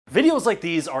Videos like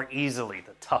these are easily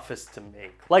the toughest to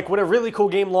make. Like when a really cool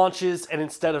game launches and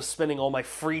instead of spending all my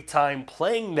free time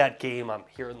playing that game, I'm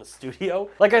here in the studio.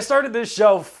 Like I started this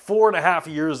show 4.5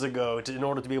 years ago in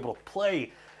order to be able to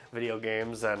play video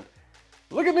games, and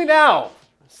look at me now,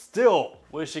 still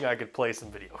wishing I could play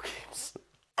some video games.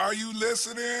 Are you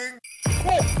listening?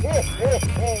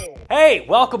 Hey,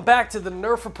 welcome back to the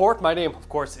Nerf Report. My name, of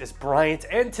course, is Bryant,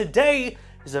 and today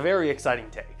is a very exciting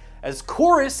day, as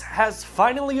Chorus has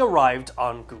finally arrived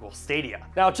on Google Stadia.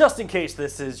 Now, just in case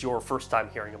this is your first time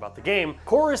hearing about the game,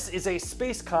 Chorus is a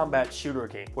space combat shooter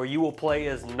game where you will play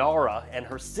as Nara and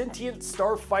her sentient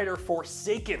starfighter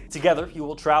Forsaken. Together, you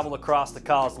will travel across the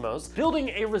cosmos, building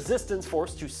a resistance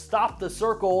force to stop the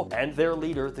Circle and their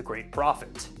leader, the Great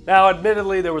Prophet. Now,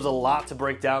 admittedly, there was a lot to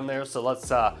break down there, so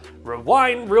let's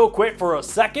rewind real quick for a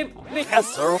second.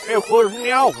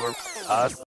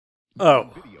 Oh.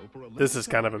 This is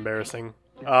kind of embarrassing.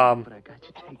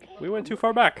 We went too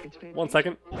far back. 1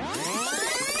 second.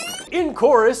 In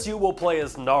Chorus, you will play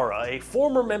as Nara, a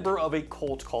former member of a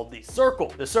cult called the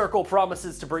Circle. The Circle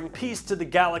promises to bring peace to the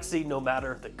galaxy no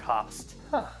matter the cost.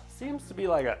 Seems to be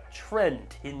like a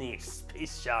trend in the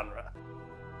space genre.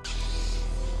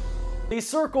 The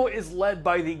Circle is led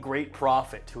by the Great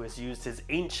Prophet, who has used his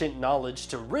ancient knowledge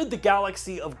to rid the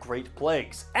galaxy of great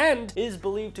plagues, and is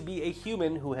believed to be a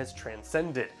human who has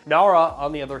transcended. Nara,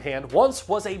 on the other hand, once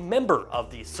was a member of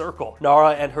the Circle.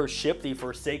 Nara and her ship, the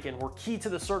Forsaken, were key to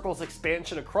the Circle's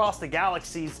expansion across the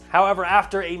galaxies. However,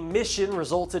 after a mission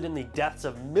resulted in the deaths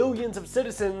of millions of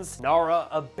citizens, Nara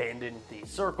abandoned the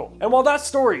Circle. And while that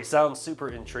story sounds super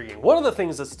intriguing, one of the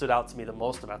things that stood out to me the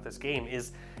most about this game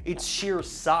is its sheer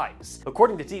size.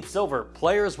 According to Deep Silver,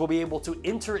 players will be able to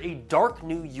enter a dark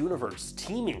new universe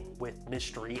teeming with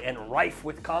mystery and rife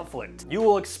with conflict. You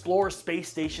will explore space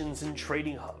stations and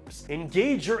trading hubs,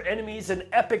 engage your enemies in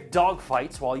epic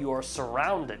dogfights while you are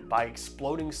surrounded by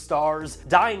exploding stars,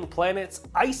 dying planets,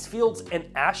 ice fields, and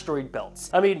asteroid belts.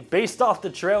 I mean, based off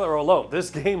the trailer alone, this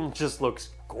game just looks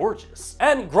gorgeous.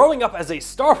 And growing up as a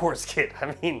Star Wars kid,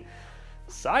 I mean,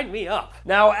 sign me up.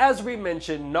 Now, as we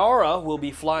mentioned, Nara will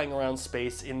be flying around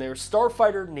space in their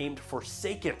starfighter named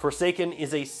Forsaken. Forsaken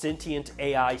is a sentient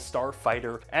AI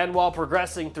starfighter, and while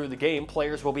progressing through the game,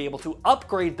 players will be able to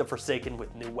upgrade the Forsaken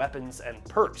with new weapons and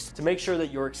perks to make sure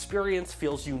that your experience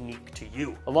feels unique to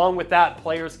you. Along with that,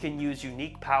 players can use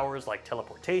unique powers like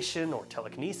teleportation or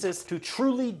telekinesis to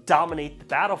truly dominate the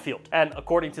battlefield. And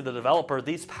according to the developer,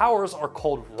 these powers are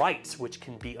called rights, which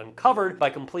can be uncovered by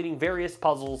completing various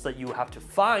puzzles that you have to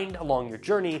find along your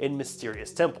journey in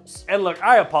mysterious temples. And look,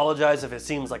 I apologize if it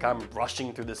seems like I'm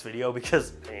rushing through this video,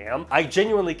 because I am. I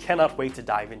genuinely cannot wait to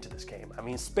dive into this game. I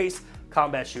mean, space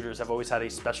combat shooters have always had a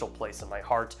special place in my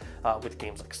heart with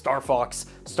games like Star Fox,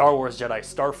 Star Wars Jedi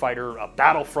Starfighter,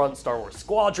 Battlefront, Star Wars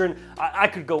Squadron. I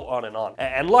could go on and on.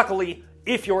 And luckily,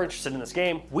 if you're interested in this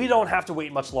game, we don't have to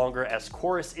wait much longer, as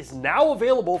Chorus is now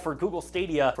available for Google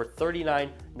Stadia for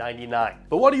 $39.99.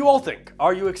 But what do you all think?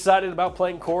 Are you excited about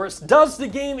playing Chorus? Does the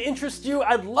game interest you?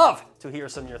 I'd love to hear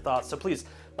some of your thoughts, so please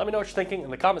let me know what you're thinking in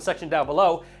the comment section down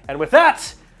below. And with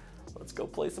that, let's go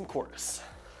play some Chorus.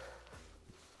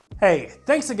 Hey,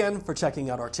 thanks again for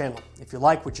checking out our channel. If you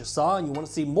like what you saw and you want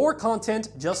to see more content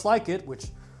just like it, which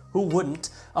who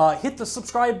wouldn't, hit the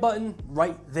subscribe button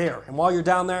right there. And while you're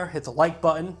down there, hit the like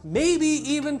button. Maybe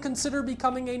even consider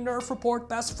becoming a Nerf Report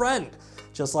best friend,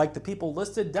 just like the people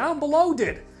listed down below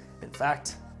did. In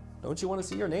fact, don't you want to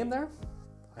see your name there?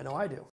 I know I do.